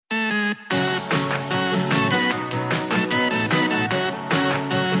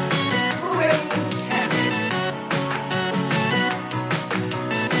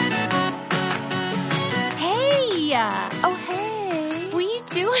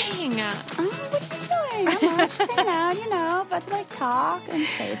just hanging out, about to like talk and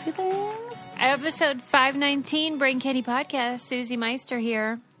say a few things. Episode 519, Brain Candy Podcast. Susie Meister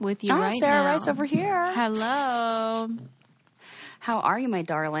here with you right Sarah now. Rice over here. Hello. How are you, my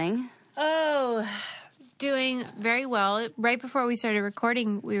darling? Oh, doing very well. Right before we started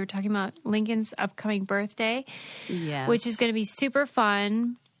recording, we were talking about Lincoln's upcoming birthday. Yes. Which is going to be super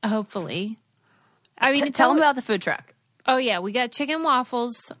fun, hopefully. I mean, tell them about the food truck. Oh, yeah. We got chicken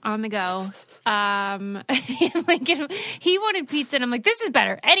waffles on the go. Lincoln, he wanted pizza, and I'm like, this is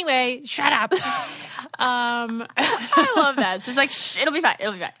better. Anyway, shut up. I love that. It's just like, it'll be fine.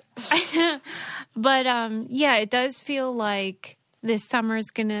 It'll be fine. But, yeah, it does feel like this summer is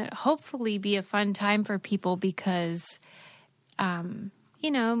going to hopefully be a fun time for people because,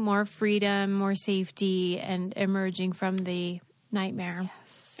 more freedom, more safety, and emerging from the nightmare.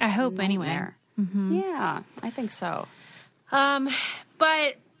 Yes. I hope, anyway. Mm-hmm. Yeah, I think so.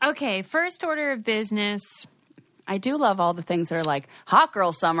 But, okay, first order of business. I do love all the things that are like hot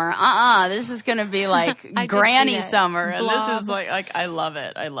girl summer. This is going to be like granny summer. And this is like, I love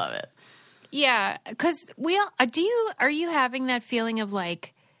it. I love it. Yeah. Cause are you having that feeling of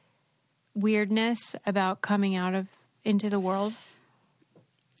like weirdness about coming out into the world?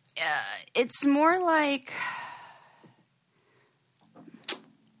 It's more like,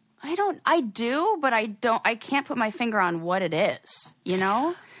 I do, but I can't put my finger on what it is,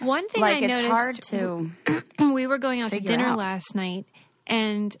 One thing like I noticed, it's hard to we were going out to dinner last night,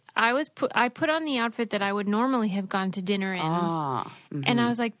 and I put on the outfit that I would normally have gone to dinner in, and I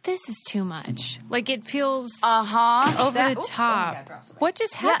was like, this is too much. Like it feels over the top. What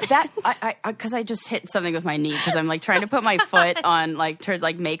just happened? Yeah, because I just hit something with my knee because I'm like trying to put my foot on to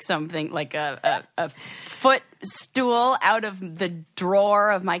like make something like a footstool out of the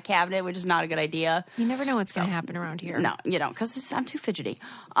drawer of my cabinet, which is not a good idea. You never know what's going to happen around here. No, because I'm too fidgety.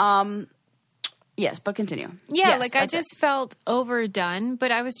 Yes, but continue. Yeah, yes, I just felt overdone,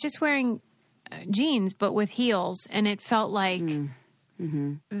 but I was just wearing jeans, but with heels, and it felt like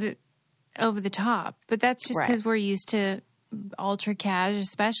over the top. But that's just because we're used to ultra cash,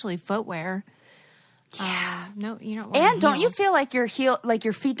 especially footwear. Yeah. No, you don't. And don't you feel like your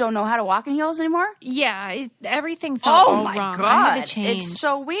feet don't know how to walk in heels anymore? Yeah, everything felt all wrong. God, I had to change. It's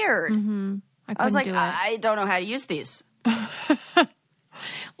so weird. Mm-hmm. I was like, do it. I don't know how to use these.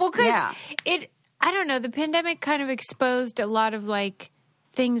 Well, because I don't know, the pandemic kind of exposed a lot of like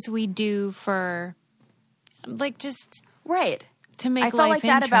things we do for like just to make I felt life like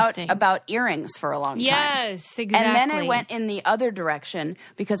that interesting. about earrings for a long time. Yes, exactly. And then I went in the other direction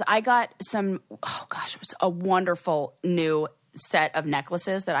because I got it was a wonderful new set of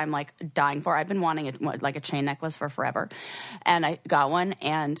necklaces that I'm like dying for. I've been wanting a chain necklace for forever. And I got one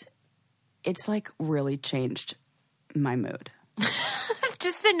and it's like really changed my mood.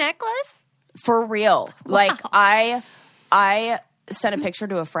 Just the necklace? For real. Wow. Like I sent a picture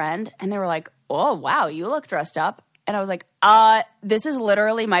to a friend and they were like, "Oh, wow, you look dressed up." And I was like, this is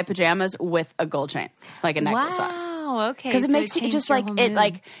literally my pajamas with a gold chain, like a necklace on. Wow, okay. Because it makes you just like it,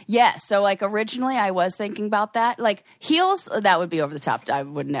 like So like originally, I was thinking about that, like heels. That would be over the top. I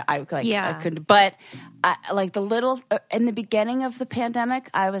wouldn't. I couldn't. But like the little in the beginning of the pandemic,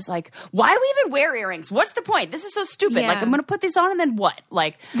 I was like, why do we even wear earrings? What's the point? This is so stupid. Yeah. Like I'm going to put these on and then what?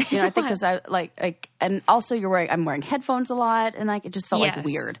 Like I think because I like and also I'm wearing headphones a lot and like it just felt like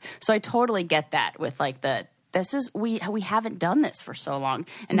weird. So I totally get that with like we haven't done this for so long,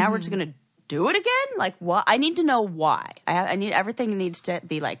 and now we're just going to do it again? Like, what? I need to know why. I need everything needs to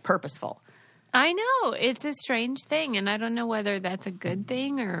be like purposeful. I know. It's a strange thing, and I don't know whether that's a good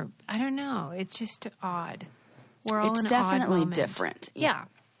thing or I don't know. It's just odd. We're all in an odd moment. It's definitely different. Yeah.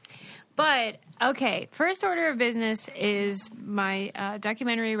 But, okay, first order of business is my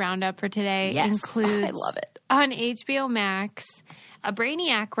documentary roundup for today. Yes, includes, I love it. On HBO Max, a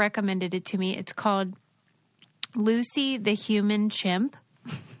Brainiac recommended it to me. It's called Lucy the Human Chimp.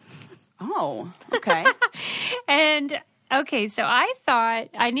 Oh, okay. And, okay, so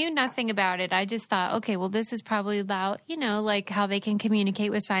I knew nothing about it. I just thought, okay, well, this is probably about, like how they can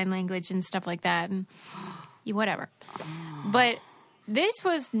communicate with sign language and stuff like that and whatever. But this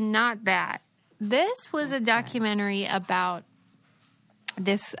was not that. This was a documentary about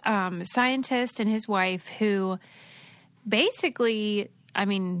this scientist and his wife who basically,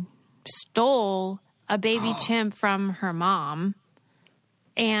 stole a baby chimp from her mom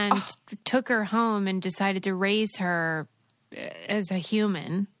and took her home and decided to raise her as a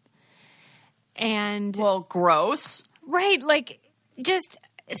human. And well, gross. Right, like just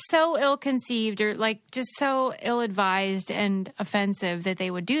so ill-conceived or like just so ill-advised and offensive that they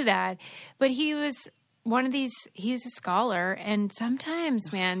would do that. But he was he was a scholar, and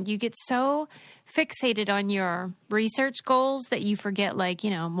sometimes, man, you get so fixated on your research goals that you forget, like,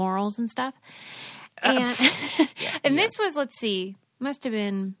 morals and stuff. And, and this was, let's see, must have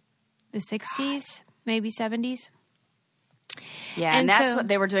been the 60s, maybe 70s. Yeah, and that's what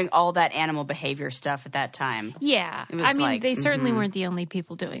they were doing, all that animal behavior stuff at that time. Yeah. I mean, they certainly weren't the only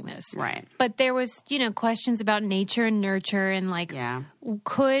people doing this. Right. But there was, questions about nature and nurture and, like,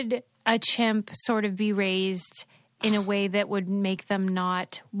 could a chimp sort of be raised in a way that would make them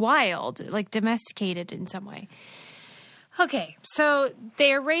not wild, like domesticated in some way? Okay, so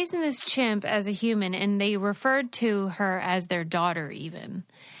they are raising this chimp as a human, and they referred to her as their daughter even.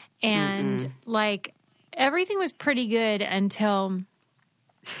 And, like, everything was pretty good until...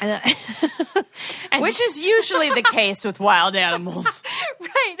 Which is usually the case with wild animals.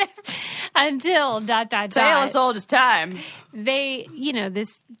 Right. Until ... Tale as old as time. They, this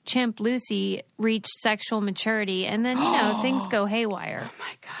chimp Lucy reached sexual maturity, and then, things go haywire. Oh,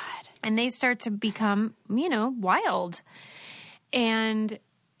 my God. And they start to become, wild. And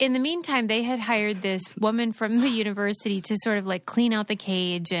in the meantime, they had hired this woman from the university to sort of like clean out the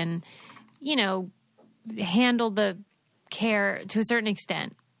cage and, handle the care to a certain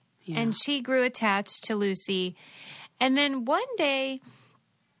extent. Yeah. And she grew attached to Lucy. And then one day,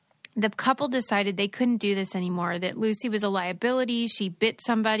 the couple decided they couldn't do this anymore, that Lucy was a liability. She bit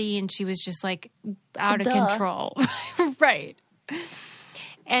somebody and she was just like out of control. Right.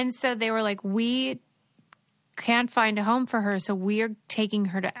 And so they were like, we can't find a home for her, so we are taking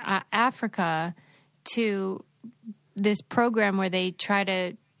her to Africa to this program where they try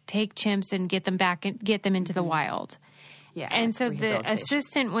to take chimps and get them back and get them into the wild. Yeah. And so the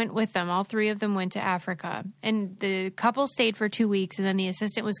assistant went with them. All three of them went to Africa. And the couple stayed for 2 weeks, and then the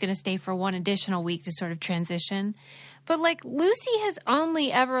assistant was going to stay for 1 additional week to sort of transition. But, like, Lucy has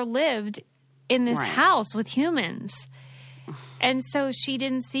only ever lived in this house with humans. And so she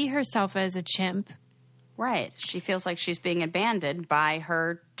didn't see herself as a chimp. Right. She feels like she's being abandoned by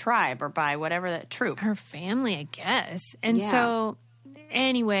her tribe or by whatever that troop. Her family, I guess. And so,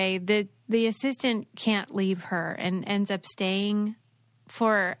 anyway, the assistant can't leave her and ends up staying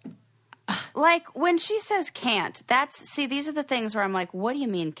for... Like, when she says can't, these are the things where I'm like, what do you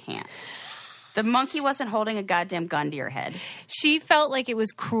mean can't? The monkey wasn't holding a goddamn gun to your head. She felt like it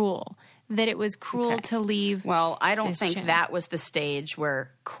was cruel. That it was cruel to leave. Well, I don't think that was the stage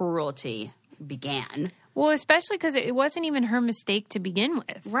where cruelty began. Well, especially because it wasn't even her mistake to begin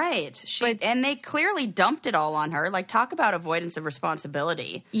with. Right. And they clearly dumped it all on her. Like, talk about avoidance of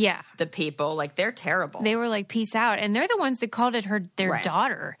responsibility. Yeah. The people, like, they're terrible. They were like, peace out. And they're the ones that called it their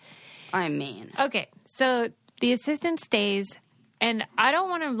daughter. I mean. Okay. So the assistant stays, and I don't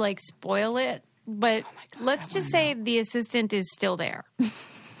want to, like, spoil it, but let's just say the assistant is still there.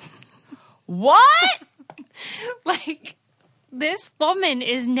 What? Like, this woman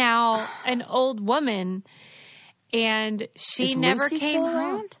is now an old woman, and she never Lucy came still home.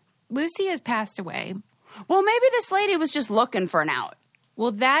 Around? Lucy has passed away. Well, maybe this lady was just looking for an out.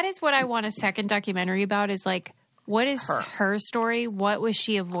 Well, that is what I want a second documentary about, is like, what is her story? What was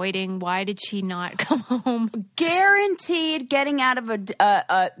she avoiding? Why did she not come home? Guaranteed getting out of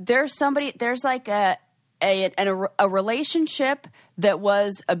there's like a relationship that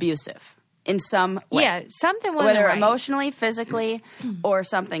was abusive. In some way. Yeah, something wasn't whether right. Emotionally, physically, or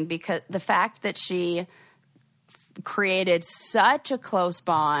something. Because the fact that she created such a close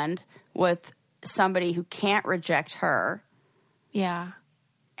bond with somebody who can't reject her. Yeah.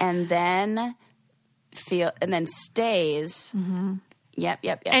 And then stays. Mm-hmm.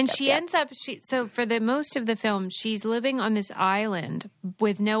 Yep. And she ends up, so for the most of the film, she's living on this island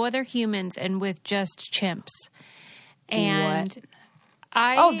with no other humans and with just chimps. And... What?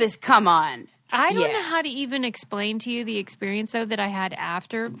 Come on. I don't know how to even explain to you the experience, though, that I had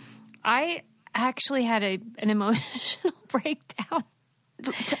after. I actually had an emotional breakdown.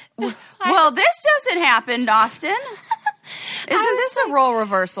 Well, this doesn't happen often. Isn't this a role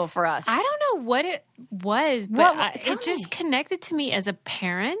reversal for us? I don't know what it was, but it just connected to me as a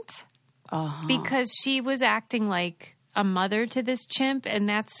parent because she was acting like a mother to this chimp, and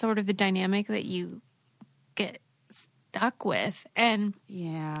that's sort of the dynamic that you get stuck with. And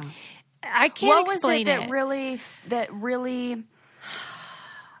I can't explain it. What was it that really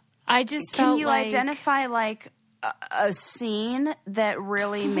I just felt like... Can you identify like a scene that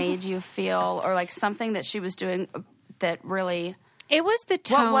really made you feel, or like something that she was doing that really... It was the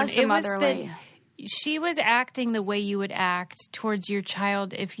tone. What was the motherly... She was acting the way you would act towards your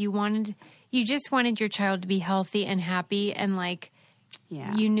child if you just wanted your child to be healthy and happy, and like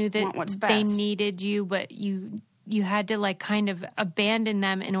you knew that they needed you, but you had to like kind of abandon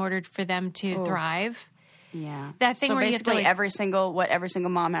them in order for them to thrive. that thing so where you have to like, every single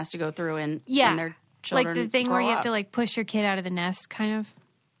mom has to go through in their children, like the thing where you up. have to like push your kid out of the nest, kind of.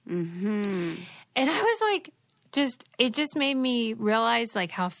 Mm-hmm. And I was like, it just made me realize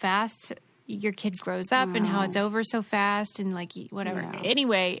like how fast your kid grows up and how it's over so fast and like whatever. Yeah.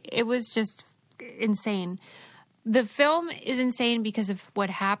 Anyway, it was just insane. The film is insane because of what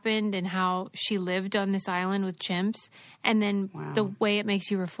happened and how she lived on this island with chimps. And then the way it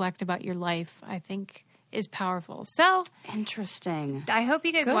makes you reflect about your life, I think, is powerful. So interesting. I hope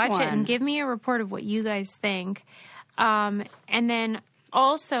you guys watch it and give me a report of what you guys think. And then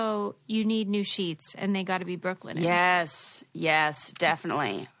also, you need new sheets, and they got to be Brooklyn. Yes,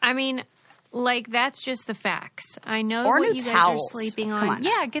 definitely. I mean, like, that's just the facts. I know or what new you guys towels. Are sleeping on.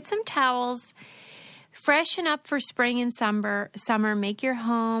 Yeah, get some towels. Freshen up for spring and summer. Make your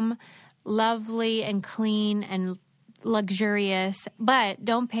home lovely and clean and luxurious, but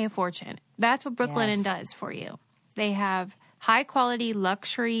don't pay a fortune. That's what Brooklyn does for you. They have high-quality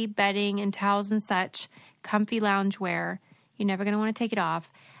luxury bedding and towels and such, comfy loungewear. You're never going to want to take it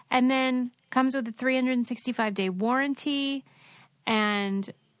off. And then comes with a 365-day warranty and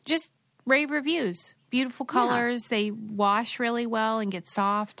just rave reviews. Beautiful colors. Yeah. They wash really well and get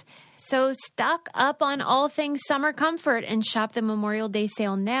soft. So stock up on all things summer comfort and shop the Memorial Day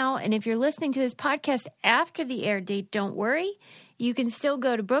sale now. And if you're listening to this podcast after the air date, don't worry. You can still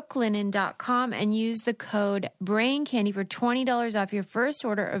go to brooklinen.com and use the code BRAINCANDY for $20 off your first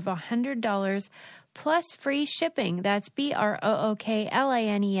order of $100 plus free shipping. That's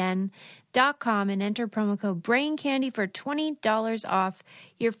BROOKLINEN.com and enter promo code BRAINCANDY for $20 off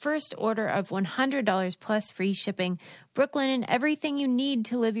your first order of $100 plus free shipping. Brooklinen, everything you need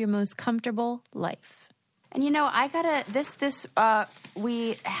to live your most comfortable life. And I gotta this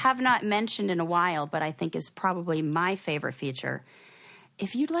we have not mentioned in a while, but I think is probably my favorite feature.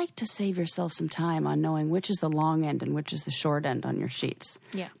 If you'd like to save yourself some time on knowing which is the long end and which is the short end on your sheets,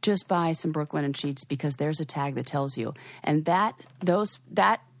 just buy some Brooklinen sheets because there's a tag that tells you. And that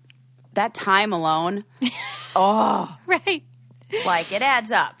time alone, right, like it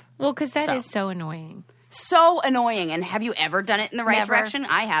adds up. Well, because that is so annoying. So annoying. And have you ever done it in the right direction?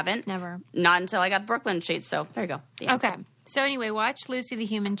 I haven't. Never. Not until I got the Brooklyn sheets. So there you go. Okay. So anyway, watch Lucy the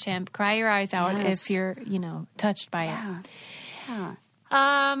Human Chimp. Cry your eyes out if you're, touched by it. Yeah.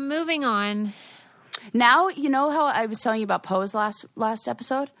 Moving on. Now, you know how I was telling you about Pose last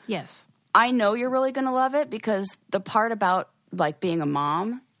episode? Yes. I know you're really going to love it because the part about like being a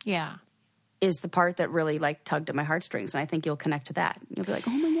mom is the part that really like tugged at my heartstrings, and I think you'll connect to that. You'll be like,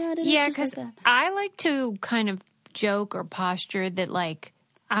 oh my God, it is just like that. I like to kind of joke or posture that like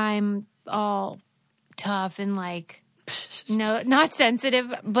I'm all tough and like no, not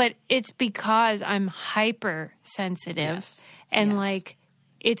sensitive, but it's because I'm hypersensitive and like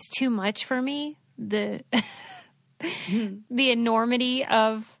it's too much for me. The the enormity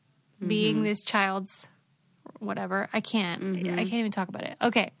of being this child's whatever. I can't even talk about it.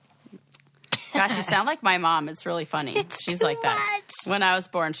 Okay. Gosh, you sound like my mom. It's really funny. She's like that. Much. When I was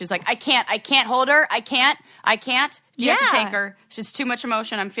born, she's like, I can't hold her. I can't. You have to take her. She's too much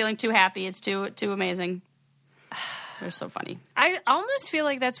emotion. I'm feeling too happy. It's too amazing. They're so funny. I almost feel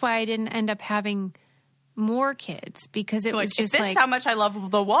like that's why I didn't end up having more kids because it was just this is how much I love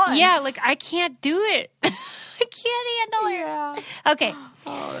the one. Yeah, like I can't do it. I can't handle it. Yeah. Okay.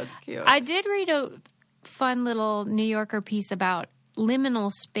 Oh, that's cute. I did read a fun little New Yorker piece about liminal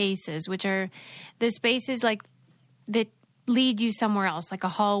spaces, which are the spaces like that lead you somewhere else, like a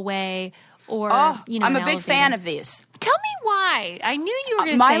hallway or I'm a big fan of these. Tell me why. I knew you were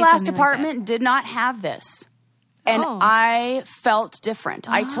going to say my last something apartment like did not have this. And I felt different.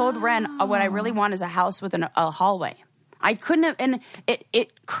 I told Ren what I really want is a house with a hallway. I couldn't have, and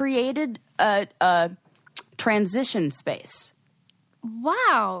it created a transition space.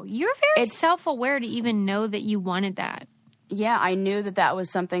 Wow. You're very self-aware to even know that you wanted that. Yeah, I knew that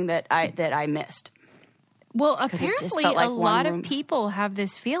was something that I missed. Well, apparently like a lot of people have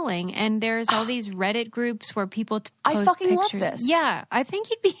this feeling, and there's all these Reddit groups where people post I fucking pictures. love this. Yeah, I think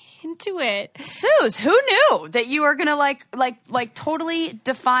you'd be into it. Suze, who knew that you were gonna like totally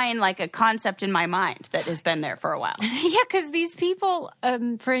define like a concept in my mind that has been there for a while? Yeah, because these people,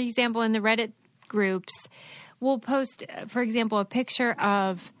 for example, in the Reddit groups, will post, for example, a picture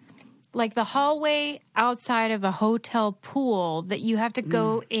of like the hallway outside of a hotel pool that you have to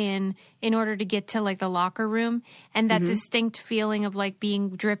go in order to get to like the locker room, and that distinct feeling of like being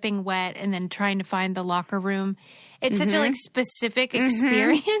dripping wet and then trying to find the locker room. It's such a like specific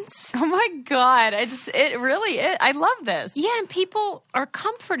experience. Oh my God. I love this. Yeah. And people are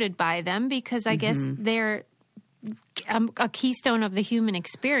comforted by them because I guess they're a keystone of the human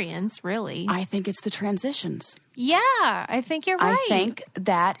experience, really. I think it's the transitions. Yeah, I think you're right. I think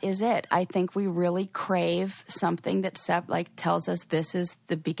that is it. I think we really crave something that tells us this is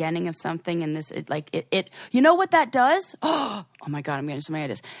the beginning of something, and it. You know what that does? Oh my God, I'm getting so many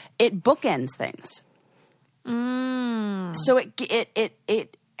ideas. It bookends things. So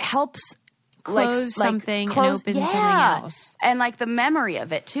it helps close something and open something else, and like the memory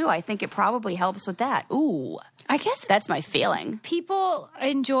of it too. I think it probably helps with that. Ooh. I guess that's my feeling. People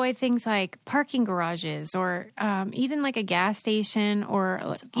enjoy things like parking garages or even like a gas station or,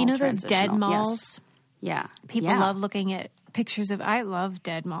 those dead malls. Yes. Yeah. People love looking at pictures of, I love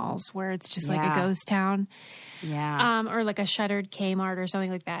dead malls where it's just like a ghost town. Yeah. Or like a shuttered Kmart or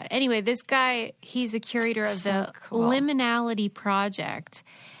something like that. Anyway, this guy, he's a curator of the Liminality Project,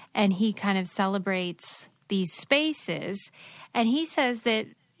 and he kind of celebrates these spaces. And he says that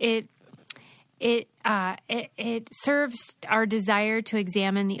it serves our desire to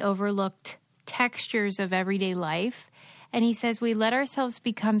examine the overlooked textures of everyday life. And he says we let ourselves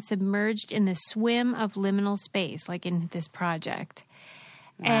become submerged in the swim of liminal space, like in this project.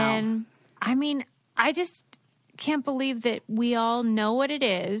 Wow. And I mean, I just can't believe that we all know what it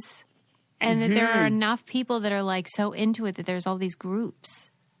is, and that there are enough people that are like so into it that there's all these groups.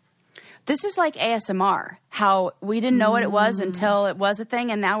 This is like ASMR, how we didn't know what it was until it was a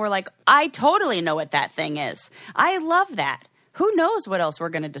thing, and now we're like, I totally know what that thing is. I love that. Who knows what else we're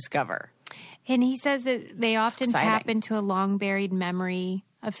going to discover? And he says that they often tap into a long-buried memory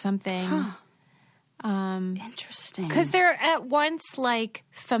of something. Interesting. Because they're at once like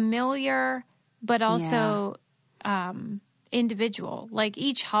familiar, but also individual. Like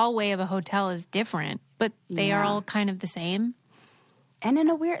each hallway of a hotel is different, but they are all kind of the same. And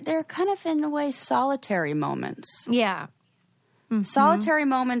they're kind of in a way solitary moments. Yeah. Mm-hmm. Solitary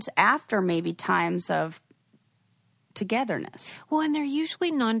moments after maybe times of togetherness. Well, and they're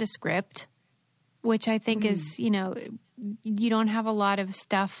usually nondescript, which I think is, you don't have a lot of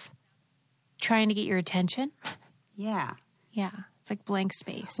stuff trying to get your attention. Yeah. Yeah. It's like blank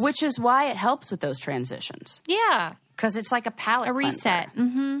space. Which is why it helps with those transitions. Yeah. Because it's like a palate cleanser. Reset.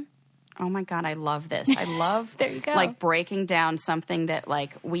 Mm-hmm. Oh my God, I love this. I love there you go. Like breaking down something that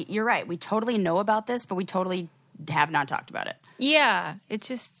you're right, we totally know about this, but we totally have not talked about it. Yeah. It's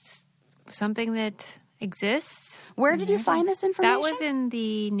just something that exists. Where did you find this information? That was in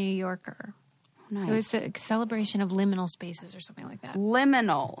the New Yorker. Nice. It was a celebration of liminal spaces or something like that.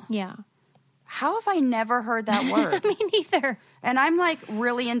 Liminal. Yeah. How have I never heard that word? Me neither. And I'm like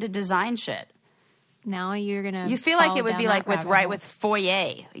really into design shit. Now you're going to You feel like it would be like with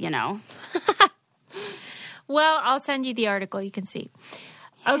foyer, Well, I'll send you the article. You can see.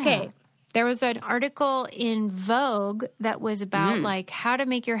 Yeah. Okay. There was an article in Vogue that was about like how to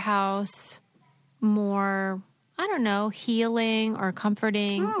make your house more, I don't know, healing or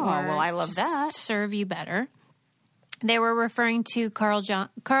comforting. Oh, well, I love that. Serve you better. They were referring to Carl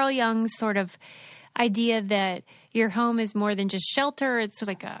Jung's sort of idea that your home is more than just shelter. It's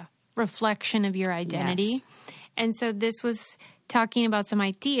like a reflection of your identity. Yes. And so this was talking about some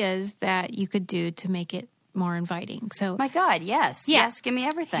ideas that you could do to make it more inviting. So, my God, yes. Yeah. Yes, give me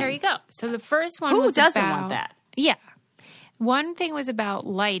everything. Here you go. So the first one Who was doesn't want that? Yeah. One thing was about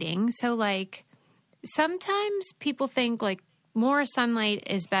lighting. So like sometimes people think like more sunlight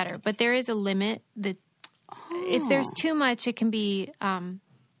is better, but there is a limit that if there's too much, it can be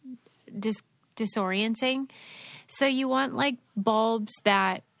disorienting. So you want like bulbs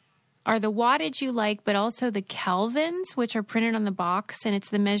that are the wattage you like, but also the kelvins, which are printed on the box, and it's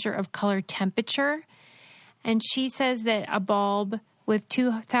the measure of color temperature. And she says that a bulb with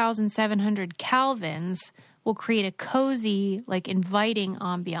 2,700 kelvins will create a cozy, like inviting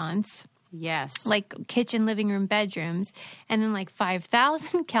ambiance. Yes. Like kitchen, living room, bedrooms. And then like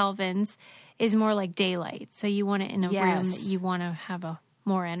 5,000 kelvins is more like daylight. So you want it in a room that you want to have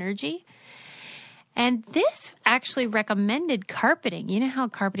more energy. And this actually recommended carpeting. You know how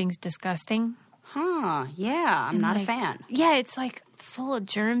carpeting's disgusting? Huh. Yeah. I'm not a fan. Yeah. It's like full of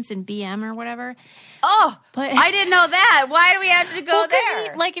germs and BM or whatever. Oh, but I didn't know that. Why do we have to go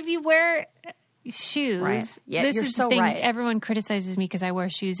there? Like if you wear shoes. Right. Yeah, this you're is so the thing. right. Everyone criticizes me because I wear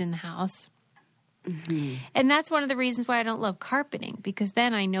shoes in the house. Mm-hmm. And that's one of the reasons why I don't love carpeting, because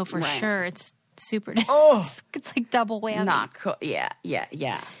then I know for sure it's super. Oh, it's like double whammy. Not cool. Yeah.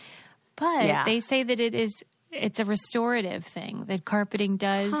 But they say that it's a restorative thing, that carpeting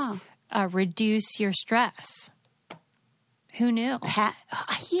does reduce your stress. Who knew?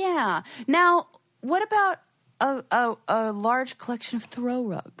 Yeah. Now, what about a large collection of throw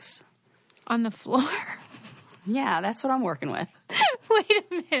rugs? On the floor? Yeah, that's what I'm working with. Wait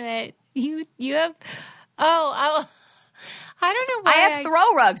a minute. You have Oh, I don't know why. I have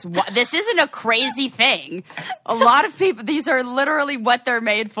throw rugs. This isn't a crazy thing. A lot of people, these are literally what they're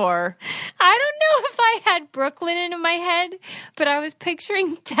made for. I don't know if I had Brooklyn in my head, but I was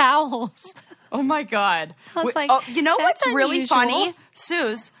picturing towels. Oh my God. I was like, you know what's really funny,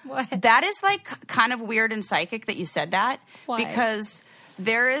 Suze? What? That is like kind of weird and psychic that you said that. Why? Because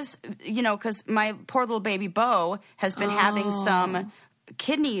there is, because my poor little baby Bo has been having some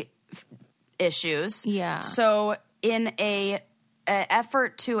kidney issues. Yeah. So in a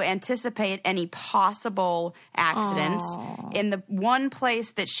effort to anticipate any possible accidents, in the one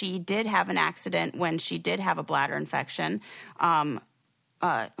place that she did have an accident when she did have a bladder infection, my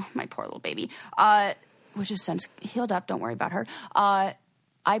poor little baby, which has since healed up, don't worry about her, I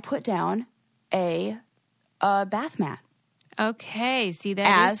put down a bath mat. Okay, see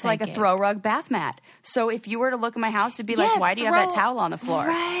that as like a throw rug bath mat. So if you were to look at my house, it'd be like, why do you have that towel on the floor?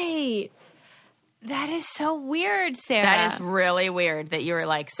 Right. That is so weird, Sarah. That is really weird that you were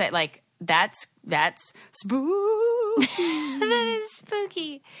like, that's spooky. That is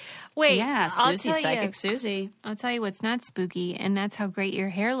spooky. Wait, yeah, Susie, psychic Susie. I'll tell you what's not spooky, and that's how great your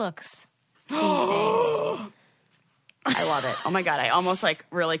hair looks these days. I love it. Oh my God, I almost like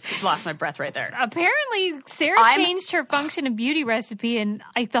really lost my breath right there. Apparently, Sarah changed her Function of Beauty recipe, and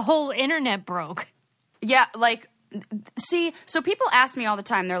like the whole internet broke. Yeah, like, see, so people ask me all the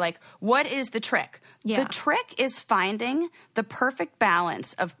time, they're like, what is the trick? Yeah. The trick is finding the perfect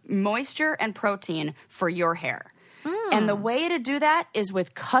balance of moisture and protein for your hair. And the way to do that is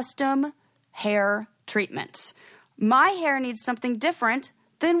with custom hair treatments. My hair needs something different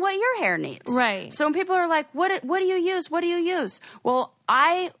than what your hair needs. Right. So when people are like, what do you use? What do you use? Well,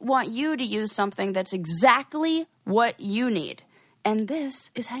 I want you to use something that's exactly what you need. And this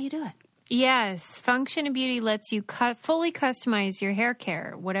is how you do it. Yes. Function of Beauty lets you fully customize your hair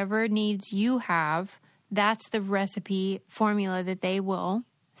care. Whatever needs you have, that's the recipe formula that they will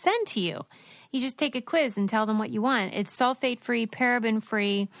send to you. You just take a quiz and tell them what you want. It's sulfate-free,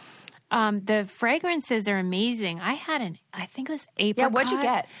 paraben-free. The fragrances are amazing. I think it was apricot. Yeah, what'd you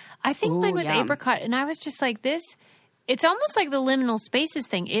get? I think mine was apricot. And I was just like, it's almost like the liminal spaces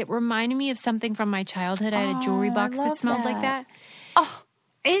thing. It reminded me of something from my childhood. I had a jewelry box that smelled like that. Oh,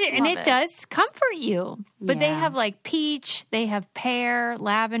 it does comfort you. But they have like peach, they have pear,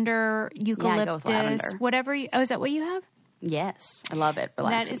 lavender, eucalyptus, I go with lavender. whatever. Is that what you have? Yes, I love it.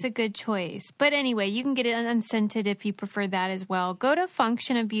 Relaxing. That is a good choice. But anyway, you can get it unscented if you prefer that as well. Go to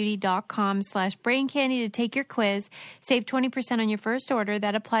functionofbeauty.com/braincandy to take your quiz. Save 20% on your first order.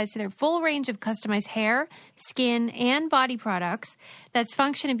 That applies to their full range of customized hair, skin, and body products. That's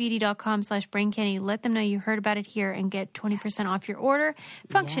functionofbeauty.com/braincandy. Let them know you heard about it here and get 20% off your order.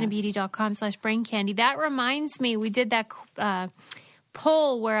 Functionofbeauty.com/braincandy. That reminds me, we did that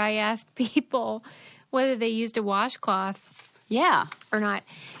poll where I asked people whether they used a washcloth. Yeah. Or not.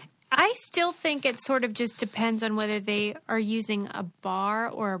 I still think it sort of just depends on whether they are using a bar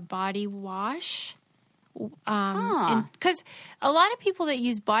or a body wash. Because a lot of people that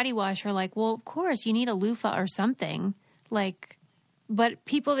use body wash are like, well, of course, you need a loofah or something. But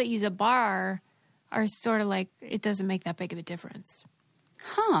people that use a bar are sort of like, it doesn't make that big of a difference.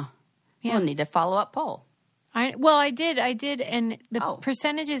 Huh. Yeah. We'll need a follow-up poll. I did, and the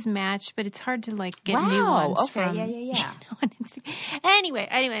percentages matched, but it's hard to get new ones. Okay, from, yeah. Anyway.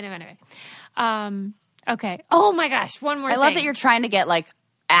 Okay. Oh my gosh, one more thing. I love that you're trying to get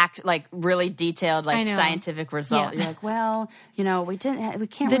really detailed, scientific result. Yeah. You're like, well, we can't. The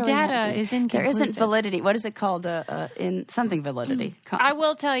really data is inconclusive. There isn't validity. What is it called? In something validity. I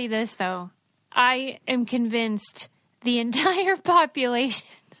will tell you this though. I am convinced the entire population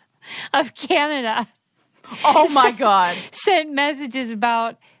of Canada. Oh my God. Sent messages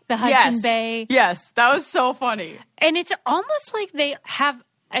about the Hudson Bay. Yes, that was so funny. And it's almost like they have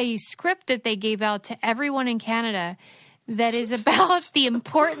a script that they gave out to everyone in Canada that is about the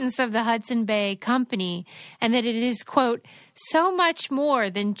importance of the Hudson Bay Company and that it is, quote, so much more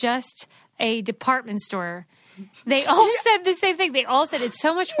than just a department store. They all said the same thing. They all said it's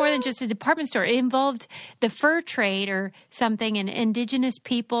so much more than just a department store. It involved the fur trade or something and indigenous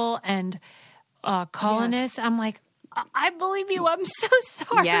people and colonists. Yes. I'm like, I believe you. I'm so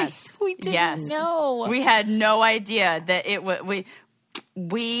sorry. Yes. We didn't know. We had no idea that it was.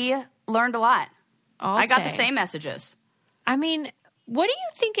 We learned a lot. I got the same messages. I mean, what do you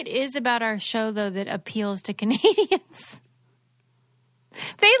think it is about our show, though, that appeals to Canadians?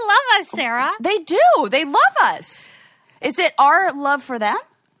 They love us, Sarah. They do. They love us. Is it our love for them?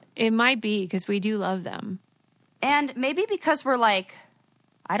 It might be because we do love them. And maybe because we're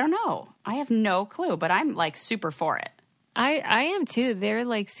I don't know. I have no clue, but I'm super for it. I am too. They're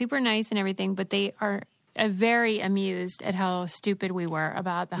super nice and everything, but they are very amused at how stupid we were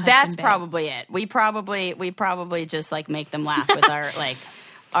about the Hudson That's Bay. probably it. We probably just like make them laugh with our like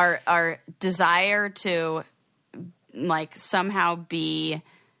our desire to like somehow be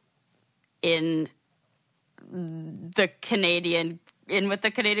in the Canadian with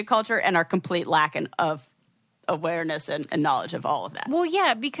the Canadian culture and our complete lack of awareness and knowledge of all of that. Well,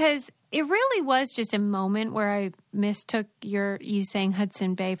 yeah, because it really was just a moment where I mistook you saying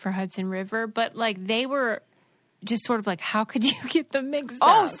Hudson Bay for Hudson River, but like they were just sort of like, how could you get them mixed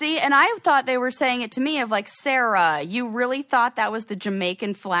up? Oh, see, and I thought they were saying it to me of like, Sarah, you really thought that was the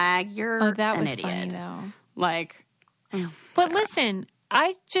Jamaican flag? You're that an was idiot. Funny though. Like, but Sarah. Listen,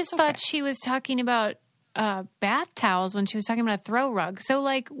 I just thought she was talking about bath towels when she was talking about a throw rug. So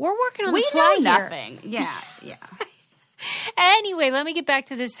like, we're working on the fly We know here. nothing. Yeah. Anyway, let me get back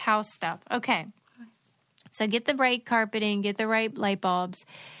to this house stuff. Okay. So get the right carpeting, get the right light bulbs.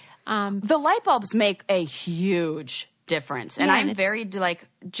 The light bulbs make a huge difference. And Yeah, I'm and very like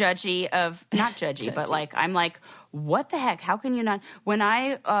judgy of, not judgy, but like, I'm like, what the heck? How can you not? When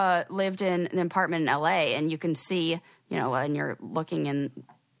I lived in an apartment in LA and you can see, you know, and you're looking in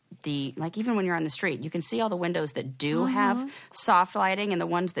the, like even when you're on the street, you can see all the windows that do have soft lighting and the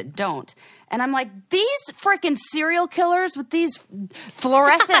ones that don't. And I'm like, these freaking serial killers with these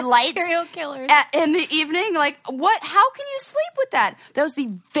fluorescent lights Serial killers. in the evening, like what? How can you sleep with that? That was the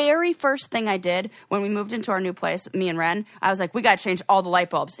very first thing I did when we moved into our new place, me and Ren. I was like, we got to change all the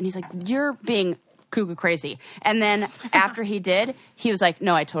light bulbs. And he's like, you're being cuckoo crazy. And then after he did, he was like,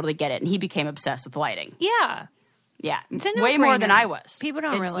 no, I totally get it. And he became obsessed with lighting. Yeah. Yeah, It's a way more than no-brainer. I was. People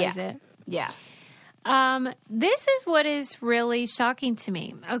don't realize it. Yeah. This is what is really shocking to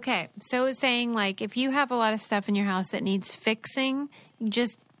me. Okay, so it's saying like if you have a lot of stuff in your house that needs fixing,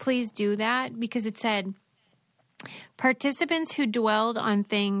 just please do that because it said participants who dwelled on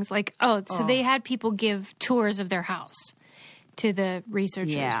things like they had people give tours of their house to the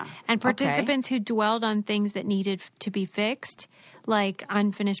researchers. Yeah. And participants who dwelled on things that needed to be fixed, like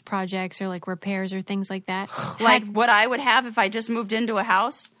unfinished projects or like repairs or things like that. Like what I would have if I just moved into a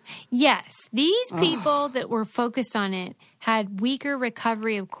house? Yes. These people that were focused on it had weaker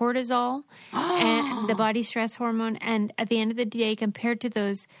recovery of cortisol and the body stress hormone. And at the end of the day, compared to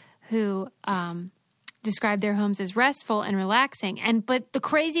those who described their homes as restful and relaxing. But the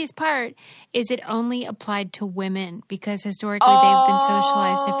craziest part is it only applied to women because historically they've been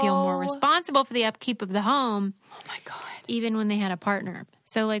socialized to feel more responsible for the upkeep of the home. Oh my God. Even when they had a partner.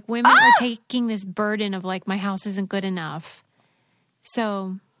 So like women are taking this burden of like, my house isn't good enough.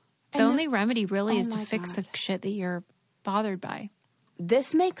 So the only remedy really is to fix the shit that you're bothered by.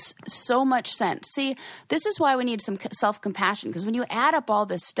 This makes so much sense. See, this is why we need some self-compassion because when you add up all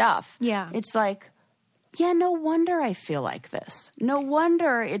this stuff, it's like, yeah, no wonder I feel like this. No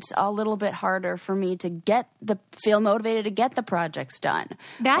wonder it's a little bit harder for me to feel motivated to get the projects done.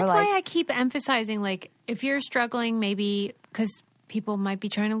 That's why I keep emphasizing, like, if you're struggling, maybe because people might be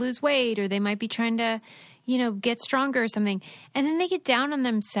trying to lose weight or they might be trying to, you know, get stronger or something, and then they get down on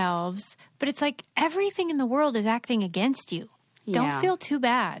themselves. But it's like everything in the world is acting against you. Yeah. Don't feel too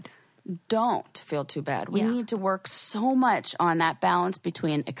bad. Don't feel too bad. We need to work so much on that balance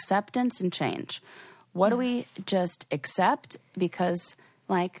between acceptance and change. What do we just accept because,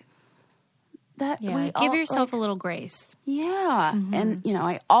 like, that we give yourself a little grace. Yeah. Mm-hmm. And, you know,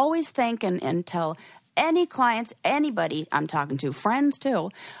 I always think and tell any clients, anybody I'm talking to, friends too,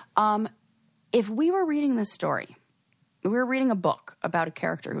 if we were reading this story, we were reading a book about a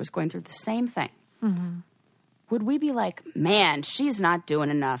character who was going through the same thing, would we be like, man, she's not doing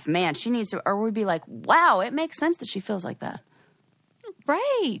enough. Man, she needs to, or would we be like, wow, it makes sense that she feels like that.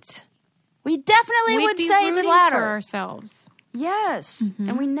 Right. We definitely would say the latter. For ourselves. Yes.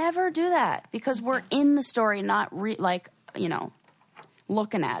 And we never do that because we're in the story, not looking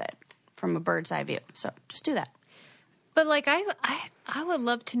at it from a bird's eye view. So just do that. But like I would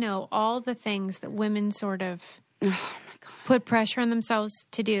love to know all the things that women sort of put pressure on themselves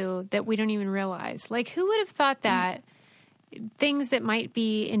to do that we don't even realize. Like who would have thought that things that might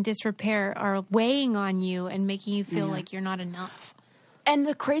be in disrepair are weighing on you and making you feel like you're not enough? And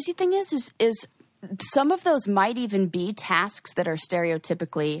the crazy thing is some of those might even be tasks that are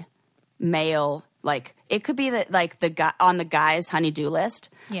stereotypically male. Like it could be that like the guy on the guy's honey-do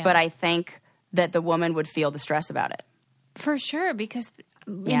list, but I think that the woman would feel the stress about it. For sure, because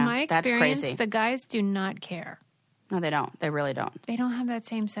in my experience, the guys do not care. No, they don't. They really don't. They don't have that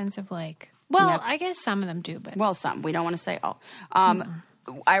same sense of like, well, I guess some of them do, but. Well, some. We don't want to say all.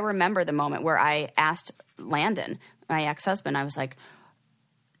 I remember the moment where I asked Landon, my ex-husband, I was like,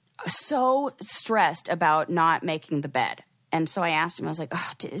 so stressed about not making the bed. And so I asked him, I was like,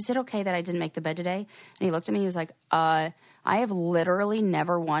 is it okay that I didn't make the bed today? And he looked at me, he was like, I have literally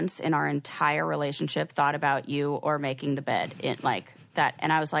never once in our entire relationship thought about you or making the bed like that.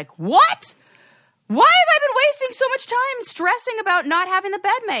 And I was like, what? Why have I been wasting so much time stressing about not having the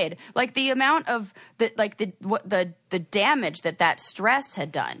bed made? Like the amount of the damage that stress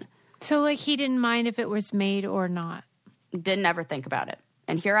had done. So like he didn't mind if it was made or not. Didn't ever think about it.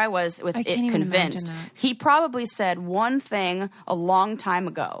 And here I was with I it can't even convinced. imagine that. He probably said one thing a long time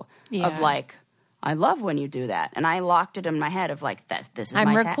ago of like, I love when you do that. And I locked it in my head of like, this is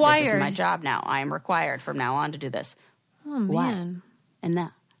I'm required. This is my job now. I am required from now on to do this. Oh, man. And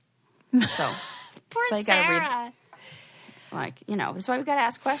now. So, Poor so you got to Sarah. that's why we got to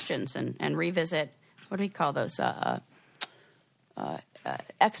ask questions and revisit, what do we call those?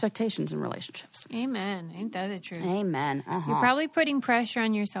 Expectations in relationships. Amen. Ain't that the truth? Amen. You're probably putting pressure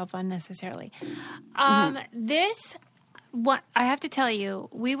on yourself unnecessarily. What I have to tell you,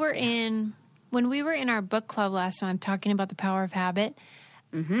 when we were in our book club last month talking about the power of habit,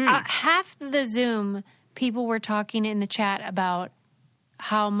 half the Zoom people were talking in the chat about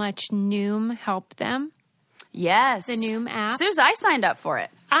how much Noom helped them. Yes. The Noom app. Suze, I signed up for it.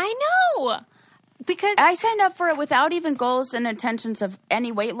 I know. Because I signed up for it without even goals and intentions of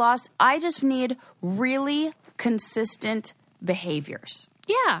any weight loss. I just need really consistent behaviors.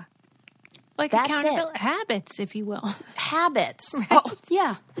 Yeah. Like That's accountability habits, if you will. Habits. Right? Oh,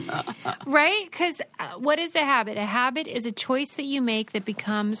 yeah. Right? Because what is a habit? A habit is a choice that you make that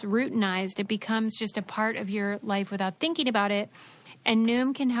becomes routinized. It becomes just a part of your life without thinking about it. And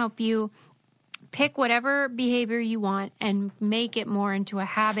Noom can help you pick whatever behavior you want and make it more into a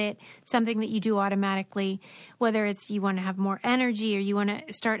habit, something that you do automatically, whether it's you want to have more energy or you want to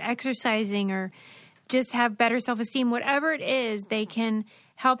start exercising or just have better self-esteem, whatever it is, they can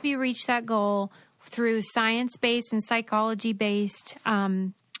help you reach that goal through science-based and psychology-based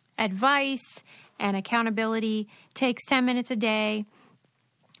advice and accountability. Takes 10 minutes a day.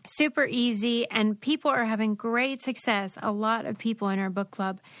 Super easy, and people are having great success. A lot of people in our book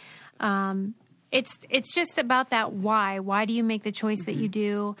club. It's just about that why. Why do you make the choice that you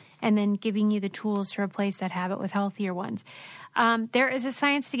do? And then giving you the tools to replace that habit with healthier ones. There is a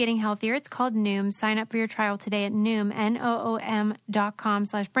science to getting healthier. It's called Noom. Sign up for your trial today at Noom,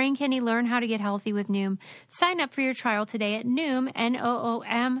 Noom.com/BrainCandy. Learn how to get healthy with Noom. Sign up for your trial today at Noom,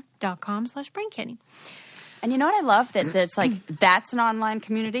 Noom.com/BrainCandy. And you know what I love? That it's like, that's an online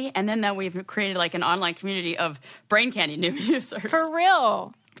community. And then that we've created like an online community of Brain Candy Noom users. For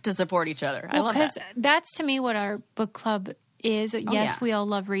real. To support each other. I love that. Because that's to me what our book club is. Yes, we all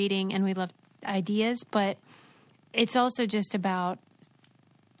love reading and we love ideas, but it's also just about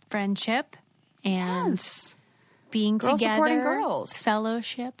friendship and being girls together. Supporting girls.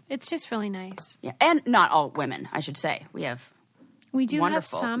 Fellowship. It's just really nice. Yeah. And not all women, I should say. We do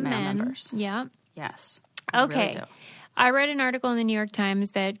wonderful have some men members. Yeah. Yes. Okay. Really I read an article in the New York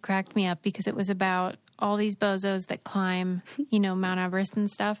Times that cracked me up because it was about all these bozos that climb, Mount Everest and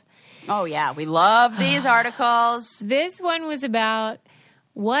stuff. Oh, yeah. We love these articles. This one was about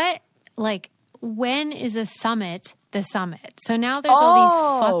when is a summit the summit? So now there's all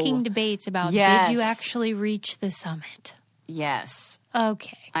these fucking debates about did you actually reach the summit? Yes.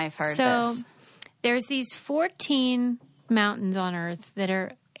 Okay. I've heard so this. There's these 14 mountains on Earth that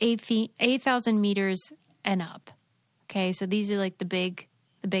are 8,000 meters and up. Okay, so these are like the big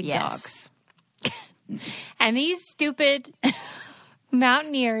dogs. And these stupid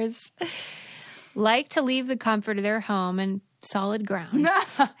mountaineers like to leave the comfort of their home and solid ground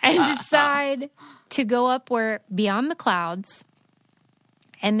and decide to go up beyond the clouds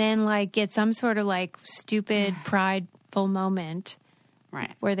and then get some sort of stupid prideful moment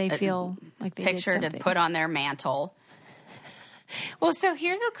where they feel like they picture did something. to put on their mantle. Well, so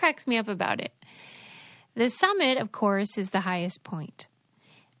here's what cracks me up about it. The summit, of course, is the highest point.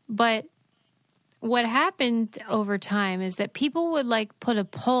 But what happened over time is that people would put a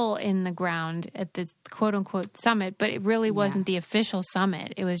pole in the ground at the quote unquote summit, but it really wasn't the official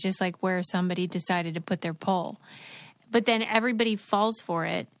summit. It was just where somebody decided to put their pole. But then everybody falls for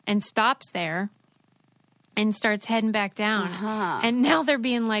it and stops there and starts heading back down. And now they're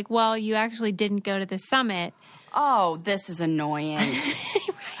being well, you actually didn't go to the summit. Oh, this is annoying.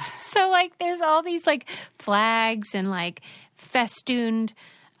 So there's all these flags and festooned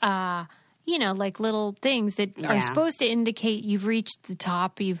little things that are supposed to indicate you've reached the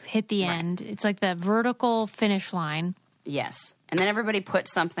top, you've hit the end. It's the vertical finish line. Yes. And then everybody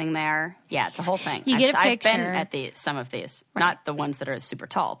puts something there. Yeah, it's a whole thing. You get a picture. I've been at some of these. Not the ones that are super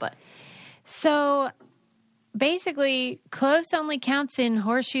tall, but. So basically, close only counts in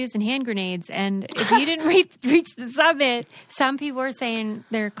horseshoes and hand grenades. And if you didn't reach the summit, some people are saying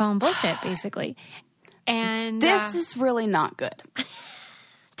they're calling bullshit, basically. And this is really not good.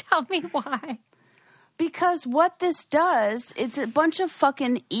 Tell me why. Because what this does, it's a bunch of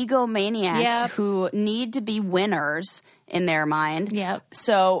fucking egomaniacs who need to be winners in their mind. Yep.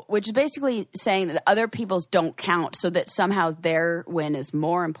 So, which is basically saying that other people's don't count, so that somehow their win is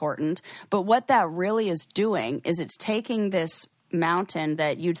more important. But what that really is doing is it's taking this mountain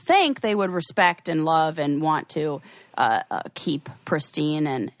that you'd think they would respect and love and want to keep pristine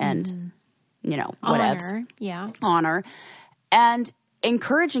and you know, whatever. Honor. And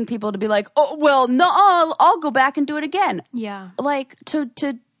encouraging people to be like, oh, well, no, I'll go back and do it again. Yeah. Like, to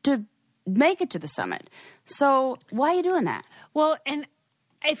make it to the summit. So why are you doing that? Well, and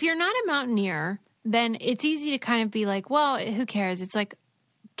if you're not a mountaineer, then it's easy to kind of be like, well, who cares? It's like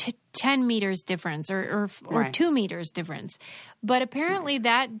 10 meters difference or 2 meters difference. But apparently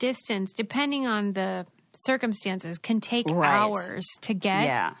that distance, depending on the circumstances, can take hours to get.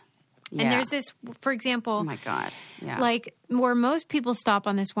 Yeah. And there's this, for example, oh my God. Yeah. Like where most people stop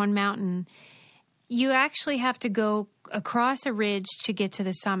on this one mountain, you actually have to go across a ridge to get to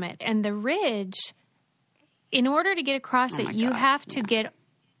the summit. And the ridge, in order to get across it, you have to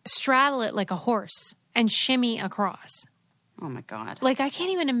straddle it like a horse and shimmy across. Oh my God. Like I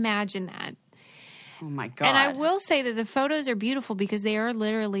can't even imagine that. Oh my God. And I will say that the photos are beautiful because they are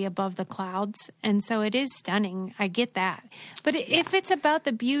literally above the clouds. And so it is stunning. I get that. But if it's about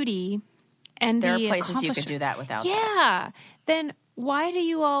the beauty and there the are places you could do that without that. Then why do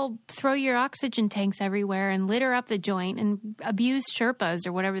you all throw your oxygen tanks everywhere and litter up the joint and abuse Sherpas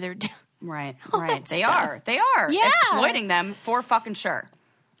or whatever they're doing? Right. They stuff. are exploiting them for fucking sure.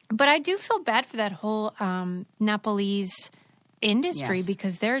 But I do feel bad for that whole Nepalese industry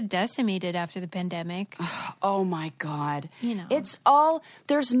because they're decimated after the pandemic. Oh my God. You know. It's all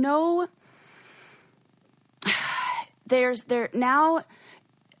there's now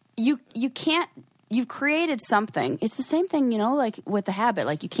you can't you've created something. It's the same thing, you know, like with the habit.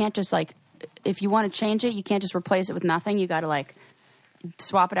 Like you can't just like if you want to change it, you can't just replace it with nothing. You got to like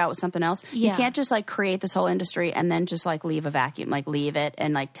swap it out with something else. Yeah. You can't just like create this whole industry and then just like leave a vacuum, like leave it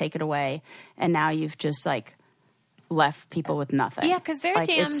and like take it away and now you've just like left people with nothing. Yeah, because they're like,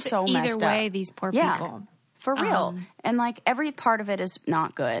 damned it's so either way, up. these poor people. For real. And like every part of it is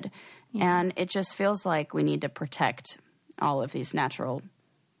not good. Yeah. And it just feels like we need to protect all of these natural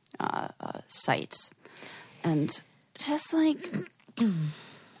sites. And just like,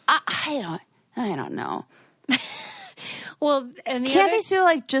 I don't know. Well, and can't these people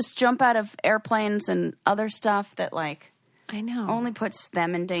like just jump out of airplanes and other stuff that like I know only puts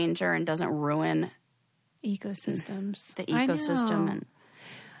them in danger and doesn't ruin ecosystems, the ecosystem,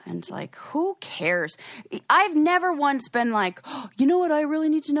 and like who cares? I've never once been like, oh, you know what I really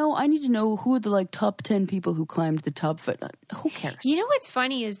need to know? I need to know who are the like top 10 people who climbed the top foot. Who cares? You know what's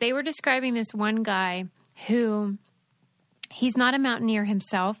funny is they were describing this one guy who he's not a mountaineer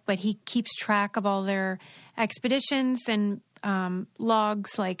himself, but he keeps track of all their expeditions and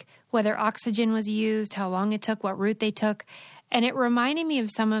logs, like whether oxygen was used, how long it took, what route they took. And it reminded me of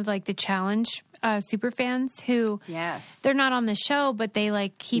some of like the challenge super fans who they're not on the show, but they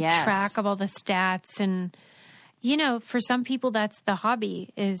like keep track of all the stats. And, you know, for some people, that's the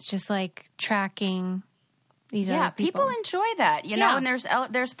hobby is just like tracking these other people. People enjoy that, you know, and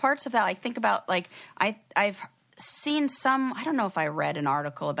there's parts of that. Like think about like I've seen some, I don't know if I read an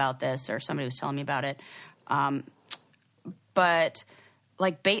article about this or somebody was telling me about it. But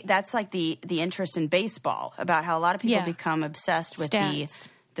like that's like the interest in baseball about how a lot of people become obsessed with stats.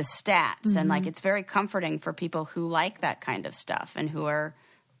 the stats and like it's very comforting for people who like that kind of stuff and who are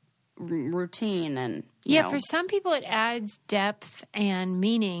routine and you know. For some people it adds depth and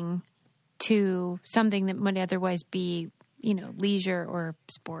meaning to something that might otherwise be, you know, leisure or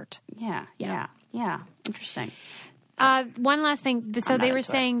sport. Yeah. Interesting. One last thing. So they were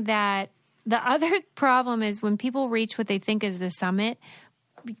saying that the other problem is when people reach what they think is the summit,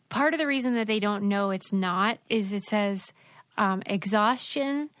 part of the reason that they don't know it's not is it says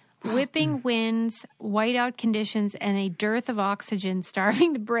exhaustion, whipping winds, whiteout conditions, and a dearth of oxygen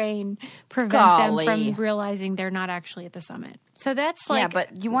starving the brain prevent them from realizing they're not actually at the summit. So that's like... Yeah,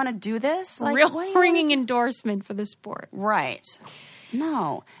 but you want to do this? Like, real ringing endorsement for the sport. Right.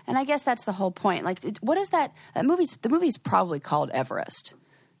 No. And I guess that's the whole point. Like, what is that? The movie's probably called Everest.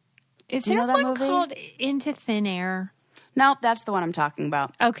 Is there one called Into Thin Air? No, that's the one I'm talking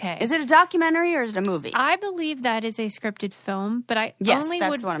about. Okay. Is it a documentary or is it a movie? I believe that is a scripted film, but I that's the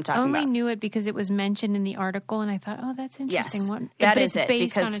one I'm talking only about. Knew it because it was mentioned in the article, and I thought, oh, that's interesting. Yes, but that it's is it.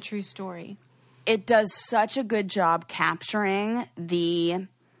 based because on a true story. it does such a good job capturing the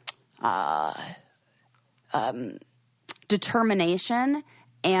determination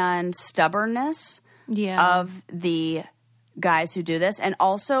and stubbornness of the guys who do this, and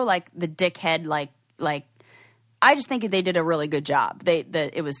also like the dickhead, like I just think they did a really good job.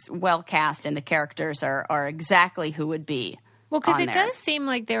 It was well cast, and the characters are exactly who would be. Well, because it does seem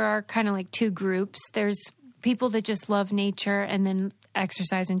like there are kind of like two groups. There's people that just love nature and then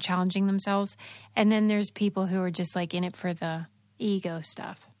exercise and challenging themselves, and then there's people who are just like in it for the ego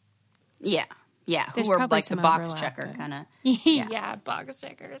stuff. Yeah. There's who are like the box overlap, checker kind of. Yeah, box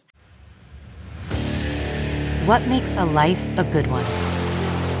checkers. What makes a life a good one?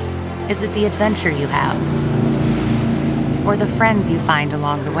 Is it the adventure you have? Or the friends you find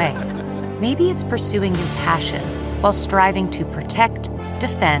along the way? Maybe it's pursuing your passion while striving to protect,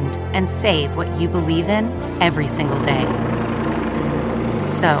 defend, and save what you believe in every single day.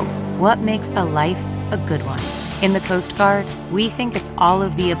 So, what makes a life a good one? In the Coast Guard, we think it's all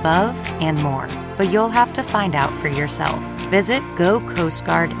of the above and more, but you'll have to find out for yourself. Visit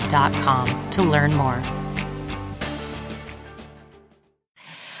gocoastguard.com to learn more.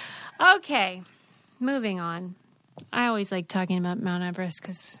 Okay, moving on. I always like talking about Mount Everest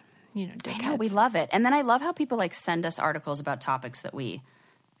because, dickheads. I know, we love it. And then I love how people like send us articles about topics that we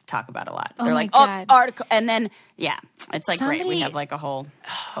talk about a lot. They're like, God. oh, article. And then, it's like great. We have like a whole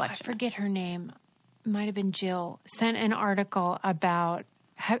collection. I forget her name. Might have been Jill. Sent an article about,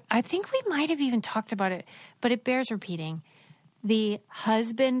 I think we might have even talked about it, but it bears repeating. The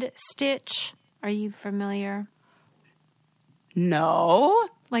husband stitch. Are you familiar? No.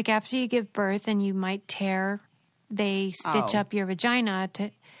 Like after you give birth and you might tear, they stitch up your vagina to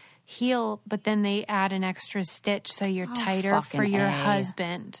heal, but then they add an extra stitch so you're tighter for your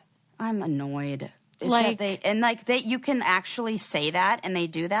husband. I'm annoyed. You can actually say that and they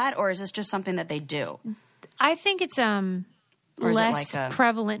do that, or is this just something that they do? I think it's less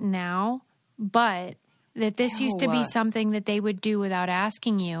prevalent now, but that this used to be something that they would do without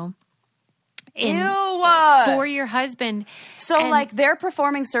asking you. For your husband. So they're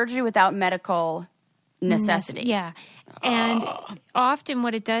performing surgery without medical necessity. Yeah. And often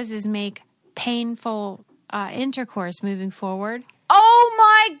what it does is make painful intercourse moving forward. Oh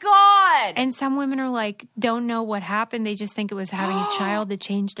my God. And some women are like, don't know what happened. They just think it was having a child that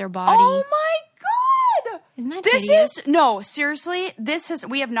changed their body. Oh my God. Isn't that hideous? Seriously,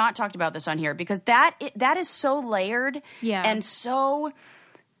 we have not talked about this on here because that is so layered and so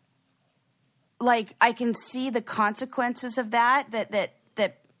like I can see the consequences of that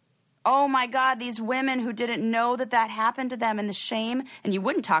oh my God, these women who didn't know that happened to them and the shame, and you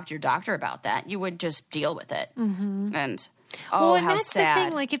wouldn't talk to your doctor about that. You would just deal with it. Mm-hmm. And how that's sad. The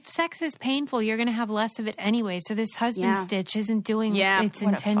thing. Like if sex is painful, you're going to have less of it anyway. So this husband stitch isn't doing its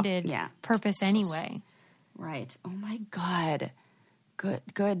intended purpose anyway. Right. Oh my God.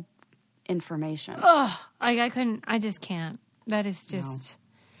 Good information. Oh, I just can't. That is just,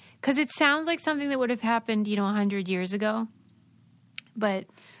 because it sounds like something that would have happened, 100 years ago, but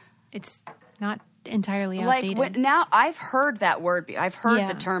it's not entirely outdated. Now I've heard that word. I've heard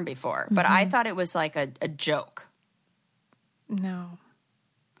the term before, but I thought it was like a joke. No.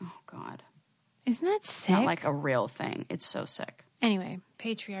 Oh God. Isn't that sick? Not like a real thing. It's so sick. Anyway,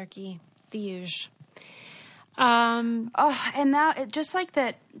 patriarchy, the usual. And now it just like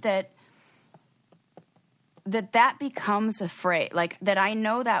that becomes a phrase, like that I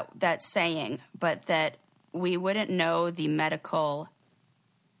know that saying, but that we wouldn't know the medical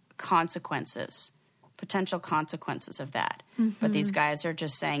potential consequences of that. Mm-hmm. But these guys are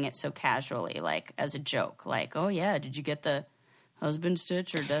just saying it so casually, like as a joke, like, oh yeah, did you get the husband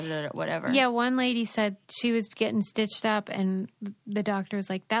stitch or whatever? Yeah, one lady said she was getting stitched up and the doctor was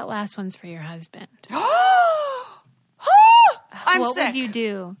like, that last one's for your husband. What would you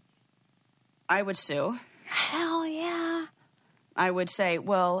do? I would sue. Hell yeah. I would say,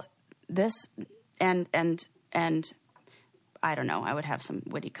 well, this and I don't know. I would have some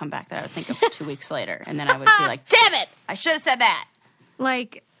witty comeback that I would think of 2 weeks later, and then I would be like, "Damn it! I should have said that."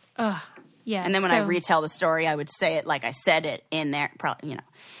 Like, yeah. And then when I retell the story, I would say it like I said it in there. Probably,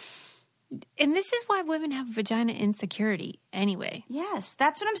 And this is why women have vagina insecurity anyway. Yes,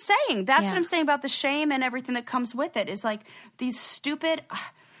 that's what I'm saying. That's what I'm saying about the shame and everything that comes with it. Is like these stupid.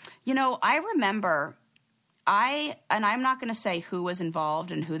 I remember. I'm not going to say who was involved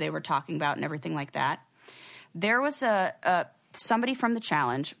and who they were talking about and everything like that. There was somebody from the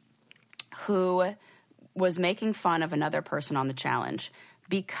challenge who was making fun of another person on the challenge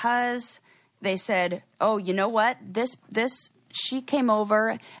because they said, "Oh, you know what? She came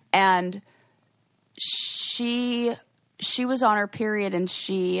over and she was on her period and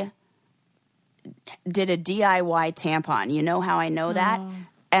she did a DIY tampon. You know how I know that?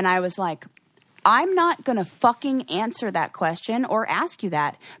 And I was like, I'm not going to fucking answer that question or ask you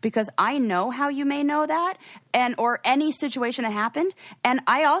that because I know how you may know that or any situation that happened. And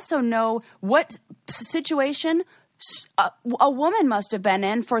I also know what situation a woman must have been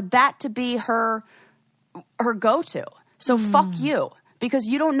in for that to be her go-to. So fuck you because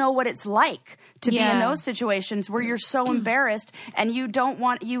you don't know what it's like to be in those situations where you're so embarrassed and you don't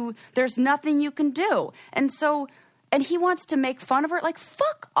want there's nothing you can do. And he wants to make fun of her. Like,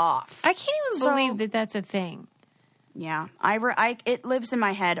 fuck off. I can't even believe that that's a thing. Yeah. It lives in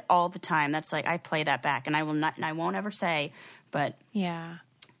my head all the time. That's like, I play that back and I won't ever say, but. Yeah.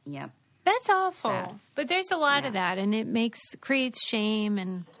 Yep. That's awful. Sad. But there's a lot of that and it creates shame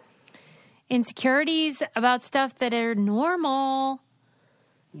and insecurities about stuff that are normal.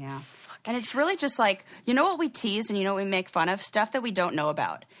 Yeah. And it's really just like, you know what we tease and you know what we make fun of? Stuff that we don't know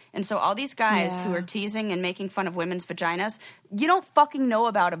about. And so all these guys who are teasing and making fun of women's vaginas, you don't fucking know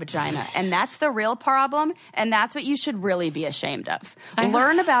about a vagina. And that's the real problem. And that's what you should really be ashamed of.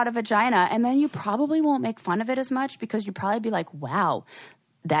 Learn about a vagina and then you probably won't make fun of it as much because you'd probably be like, wow,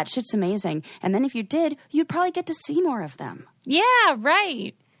 that shit's amazing. And then if you did, you'd probably get to see more of them. Yeah,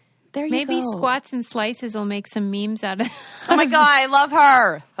 right. There you Maybe go. Squats and Slices will make some memes out of it. Oh my God, I love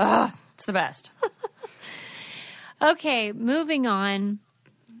her. Ugh, it's the best. Okay, moving on.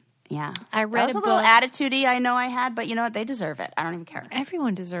 Yeah. I read that was a a little book. attitude-y I know I had, but you know what? They deserve it. I don't even care.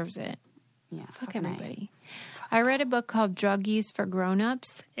 Everyone deserves it. Yeah. Fuck everybody. I read a book called Drug Use for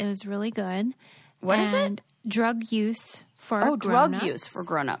Grown-Ups. It was really good. What is it? Drug Use for Grown-ups. Grown-ups. Drug use for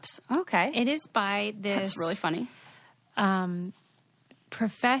grown-ups. Okay. It is by this That's really funny.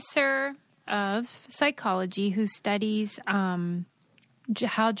 professor of psychology who studies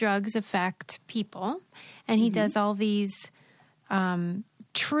how drugs affect people. And he does all these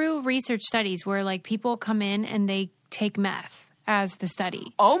true research studies where like people come in and they take meth as the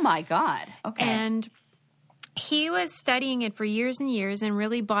study. Oh my God. Okay. And he was studying it for years and years and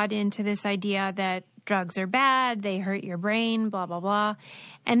really bought into this idea that drugs are bad, they hurt your brain, blah, blah, blah.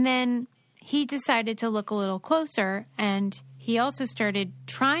 And then he decided to look a little closer and he also started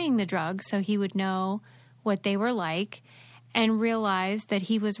trying the drugs so he would know what they were like and realized that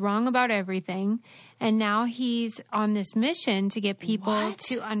he was wrong about everything. And now he's on this mission to get people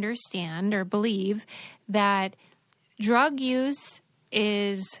to understand or believe that drug use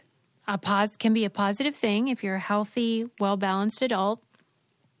is can be a positive thing if you're a healthy, well-balanced adult.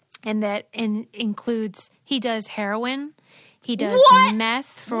 And that includes, he does heroin, he does meth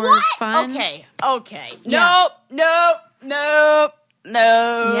for fun. Okay. Yeah. Nope.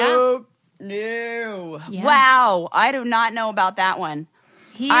 Yeah. Wow. I do not know about that one.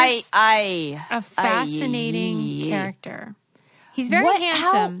 He's a fascinating character. He's very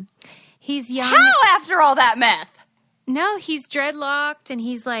handsome. He's young. How after all that meth? No, he's dreadlocked and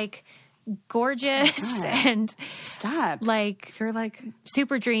he's like gorgeous and Stop. like You're like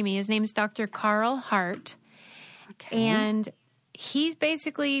super dreamy. His name's Dr. Carl Hart. okay. And he's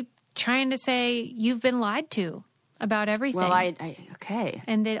basically trying to say you've been lied to about everything. Well, okay.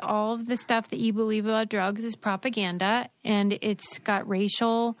 And that all of the stuff that you believe about drugs is propaganda and it's got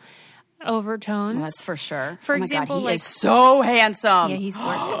racial overtones. Well, that's for sure. For oh my example, God, he like is so handsome. yeah, he's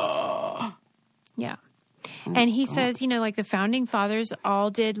gorgeous. Yeah. And he says, like the founding fathers all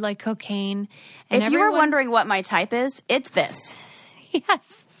did like cocaine. And if you were wondering what my type is, it's this.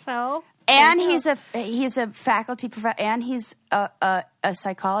 yes. So. And he's a faculty professor, and he's a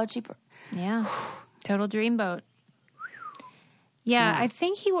psychology. Yeah. Total dreamboat. Yeah, I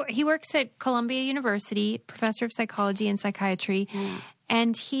think he works at Columbia University, professor of psychology and psychiatry.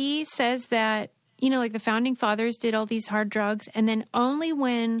 And he says that, like the founding fathers did all these hard drugs. And then only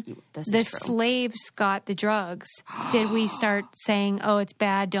when the slaves got the drugs did we start saying, oh, it's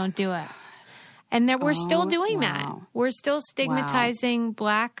bad, don't do it. And that we're still doing that. We're still stigmatizing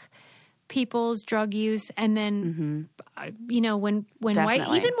black people's drug use. And then, when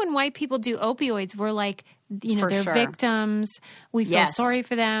white people do opioids, we're like, they're victims. We feel sorry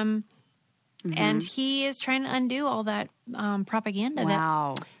for them. And he is trying to undo all that propaganda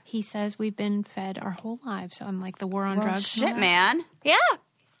that he says we've been fed our whole lives on like the war on drugs. Shit, man. Yeah.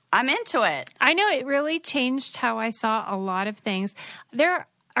 I'm into it. I know it really changed how I saw a lot of things. There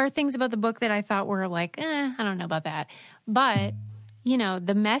are things about the book that I thought were like, I don't know about that. But,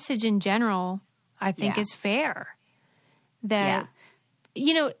 the message in general, I think is fair. That,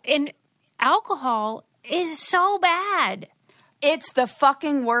 and alcohol is so bad. It's the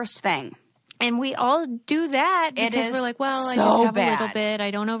fucking worst thing. And we all do that because we're like, well, I just have a little bit. I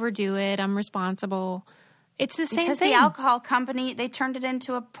don't overdo it. I'm responsible. It's the same thing. Because the alcohol company, they turned it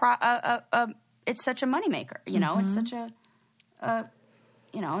into it's such a moneymaker, you know, it's such a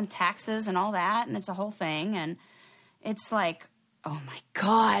and taxes and all that, and it's a whole thing, and it's like, oh my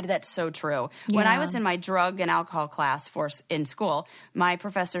God, that's so true. Yeah. When I was in my drug and alcohol class in school, my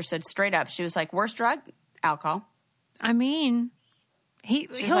professor said straight up, she was like, worst drug? Alcohol. I mean,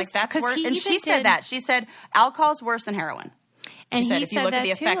 she's like, that's worse. And she said that. She said, alcohol's worse than heroin. She said, if you look at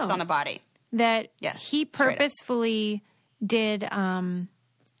the effects on the body. That he purposefully did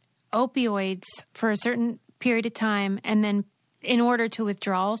opioids for a certain period of time, and then in order to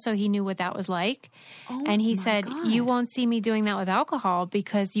withdraw, so he knew what that was like. Oh, and he said, you won't see me doing that with alcohol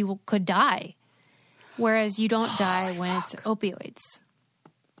because you could die. Whereas you don't die when it's opioids.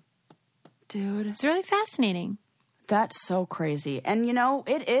 Dude. It's really fascinating. That's so crazy. And, you know,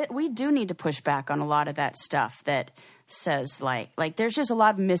 we do need to push back on a lot of that stuff that says, like there's just a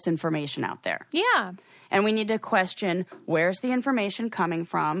lot of misinformation out there. Yeah. And we need to question, where's the information coming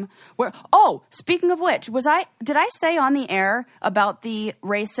from? Speaking of which, did I say on the air about the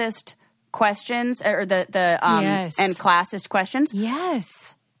racist questions or the yes. and classist questions?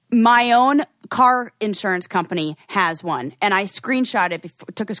 Yes. My own car insurance company has one, and I took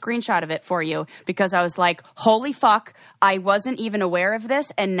a screenshot of it for you because I was like, holy fuck, I wasn't even aware of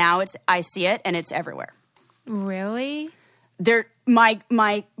this, and now I see it, and it's everywhere. Really? My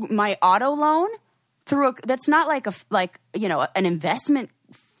auto loan that's not like an investment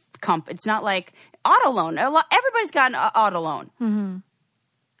it's not like auto loan. Everybody's got an auto loan. Mm-hmm.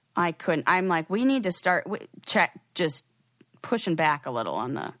 I couldn't. I'm like, we need to start just pushing back a little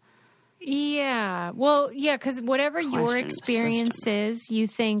on the. Yeah. Well, yeah, because whatever your experience is, you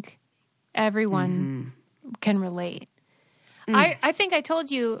think everyone can relate. I think I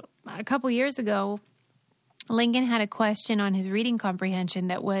told you a couple years ago, Lincoln had a question on his reading comprehension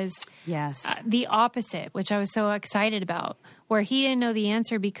that was the opposite, which I was so excited about, where he didn't know the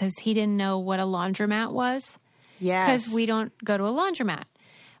answer because he didn't know what a laundromat was. Yes. Because we don't go to a laundromat.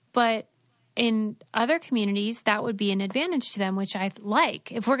 But in other communities, that would be an advantage to them, which I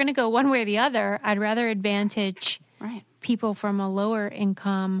like. If we're going to go one way or the other, I'd rather advantage people from a lower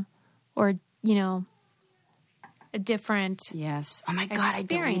income or, you know, a different Yes. Oh, my God,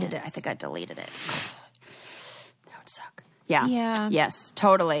 experience. I deleted it. I think I deleted it. That would suck. Yeah. Yeah. Yes,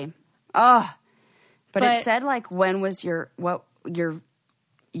 totally. Oh. But it said, like, when was your it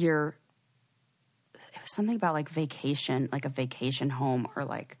was something about, like, vacation, like a vacation home or,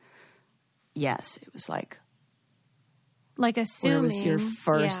 like, yes, it was like assuming. Where was your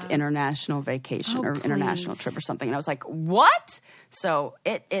first international vacation or international please. trip or something? And I was like, what? So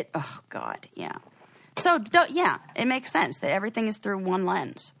oh God, yeah. So it makes sense that everything is through one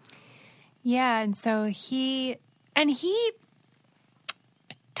lens. Yeah, and so he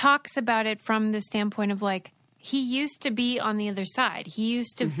talks about it from the standpoint of like, he used to be on the other side. He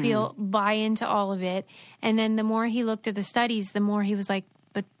used to buy into all of it. And then the more he looked at the studies, the more he was like,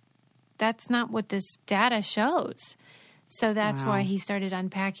 but that's not what this data shows. So that's why he started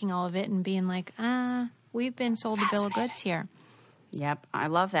unpacking all of it and being like, we've been sold a bill of goods here. Yep. I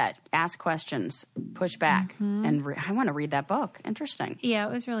love that. Ask questions, push back. And I want to read that book. Interesting. Yeah,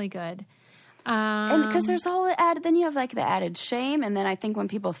 it was really good. And because there's all the added, then you have like the added shame. And then I think when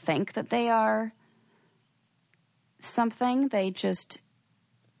people think that they are something, they just,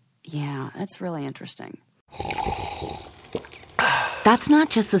 that's really interesting. That's not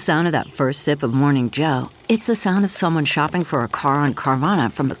just the sound of that first sip of Morning Joe. It's the sound of someone shopping for a car on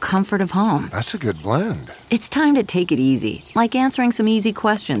Carvana from the comfort of home. That's a good blend. It's time to take it easy, like answering some easy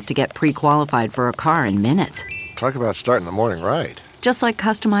questions to get pre-qualified for a car in minutes. Talk about starting the morning right. Just like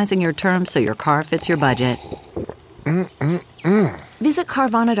customizing your terms so your car fits your budget. Visit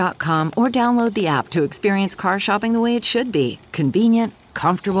Carvana.com or download the app to experience car shopping the way it should be. Convenient,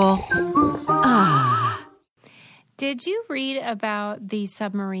 comfortable. Did you read about the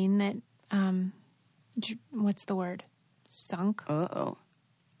submarine that, what's the word? Sunk? Uh-oh.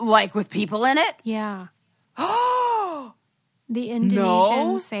 Like with people in it? Yeah. Oh! The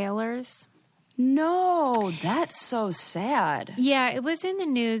Indonesian sailors. No, that's so sad. Yeah, it was in the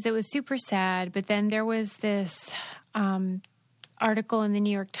news. It was super sad. But then there was this article in the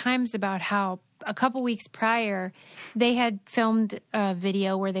New York Times about how a couple weeks prior, they had filmed a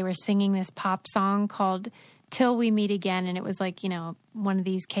video where they were singing this pop song called Till We Meet Again. And it was like, one of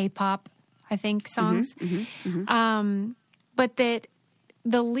these K-pop, I think, songs. But that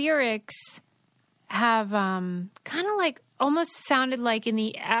the lyrics have kind of like almost sounded like in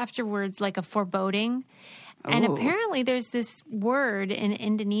the afterwards like a foreboding. And apparently there's this word in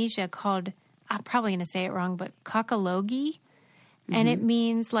Indonesia called, I'm probably going to say it wrong, but kakalogi. And it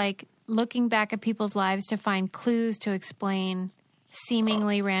means like looking back at people's lives to find clues to explain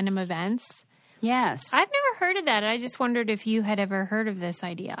seemingly random events. Yes. I've never heard of that. I just wondered if you had ever heard of this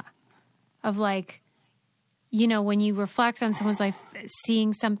idea of like, you know, when you reflect on someone's life,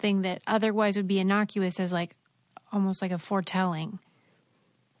 seeing something that otherwise would be innocuous as like almost like a foretelling.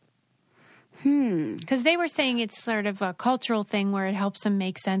 Because they were saying it's sort of a cultural thing where it helps them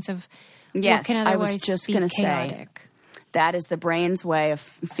make sense of what can otherwise I was just be going to say chaotic. that is the brain's way of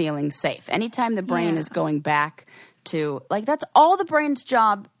feeling safe. Anytime the brain is going back to, like, that's all the brain's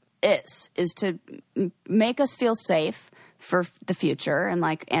job is to make us feel safe for the future and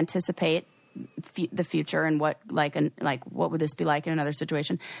like anticipate the future and what what would this be like in another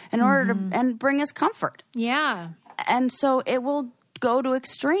situation in order to and bring us comfort. Yeah. And so it will go to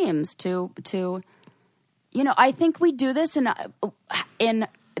extremes to you know, I think we do this in that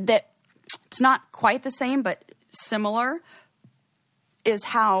it's not quite the same but similar is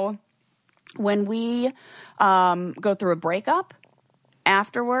how when we go through a breakup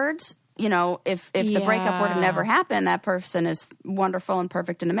afterwards, you know, if the breakup were to never happen, that person is wonderful and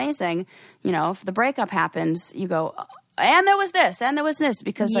perfect and amazing. You know, if the breakup happens, you go, and there was this, and there was this,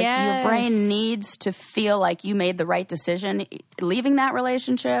 because like your brain needs to feel like you made the right decision leaving that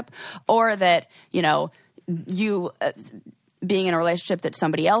relationship, or that, you know, you being in a relationship that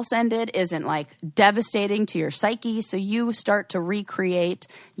somebody else ended isn't like devastating to your psyche. So you start to recreate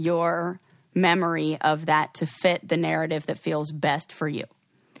your memory of that to fit the narrative that feels best for you.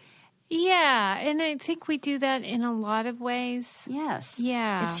 Yeah, and I think we do that in a lot of ways. Yes.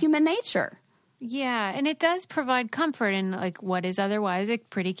 Yeah. It's human nature. Yeah, and it does provide comfort in like what is otherwise a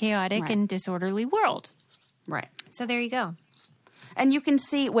pretty chaotic and disorderly world. Right. So there you go. And you can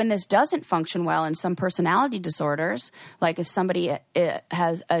see when this doesn't function well in some personality disorders, like if somebody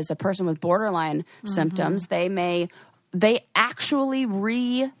has, as a person with borderline symptoms, they actually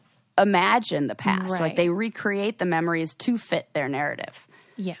reimagine the past. Like they recreate the memories to fit their narrative.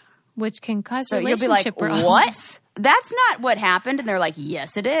 Yeah. Which can cause so you'll be like, problems. What? That's not what happened. And they're like,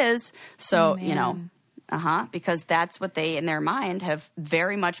 yes, it is. So, you know, because that's what they, in their mind, have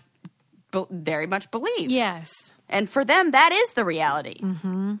very much believed. Yes. And for them, that is the reality.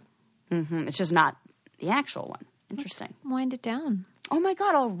 It's just not the actual one. Interesting. Let's wind it down. Oh, my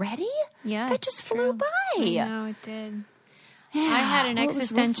God, already? Yeah. That just flew by. I know, it did. Yeah. I had an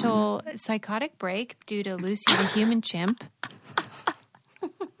existential psychotic break due to Lucy the human chimp.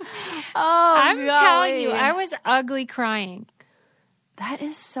 Oh, I'm telling you, I was ugly crying. That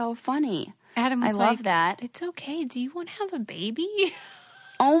is so funny. Adam was I love that. It's okay. Do you want to have a baby?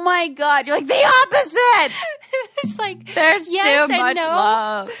 Oh my God. You're like the opposite. It's like, there's yes too much no.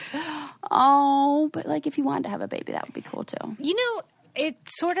 love. Oh, but like if you wanted to have a baby, that would be cool too. You know,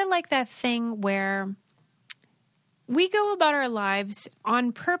 it's sort of like that thing where we go about our lives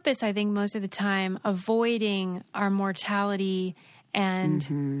on purpose, I think most of the time, avoiding our mortality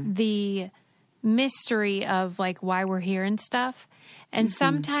and the mystery of like why we're here and stuff. And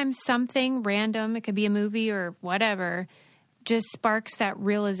sometimes something random, it could be a movie or whatever, just sparks that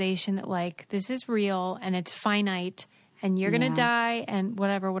realization that like this is real and it's finite and you're going to die and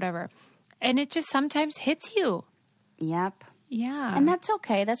whatever. And it just sometimes hits you. Yep. Yeah. And that's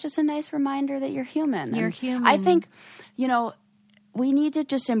okay. That's just a nice reminder that you're human. You're and human. I think, you know, we need to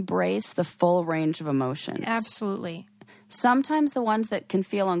just embrace the full range of emotions. Absolutely. Sometimes the ones that can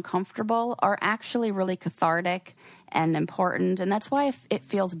feel uncomfortable are actually really cathartic and important. And that's why it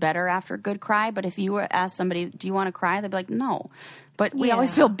feels better after a good cry. But if you were ask somebody, do you want to cry? They'd be like, no. But we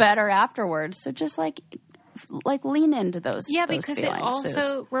always feel better afterwards. So just like lean into those Yeah, those because feelings, it also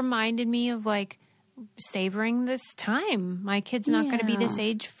Suze. reminded me of like savoring this time. My kid's not going to be this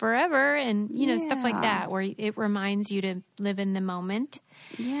age forever. And, you know, stuff like that where it reminds you to live in the moment.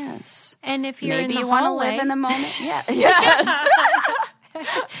 Yes. And if you're maybe in the you want to hallway, live in the moment. Yeah. Yes.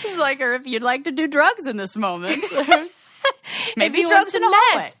 It's like, or if you'd like to do drugs in this moment, maybe drugs in a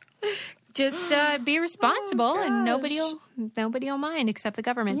hallway. Just be responsible, and nobody will mind except the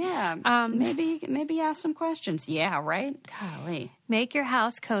government. Yeah. Maybe ask some questions. Yeah. Right. Golly. Make your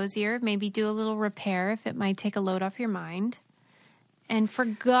house cozier. Maybe do a little repair if it might take a load off your mind. And for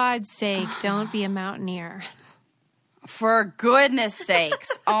God's sake, don't be a mountaineer. For goodness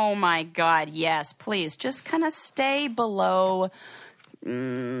sakes. Oh, my God. Yes, please. Just kind of stay below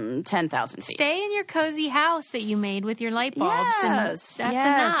 10,000 feet. Stay in your cozy house that you made with your light bulbs. Yes. And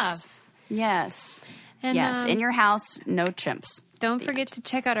that's enough. Yes. And, yes. In your house, no chimps. Don't forget to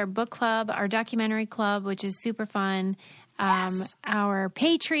check out our book club, our documentary club, which is super fun. Our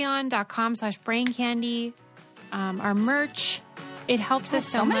patreon.com/braincandy, our merch. It helps us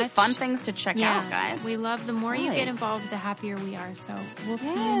so much. So many fun things to check out, guys. We love the more you get involved, the happier we are. So we'll see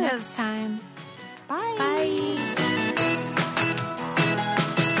you next time. Bye. Bye.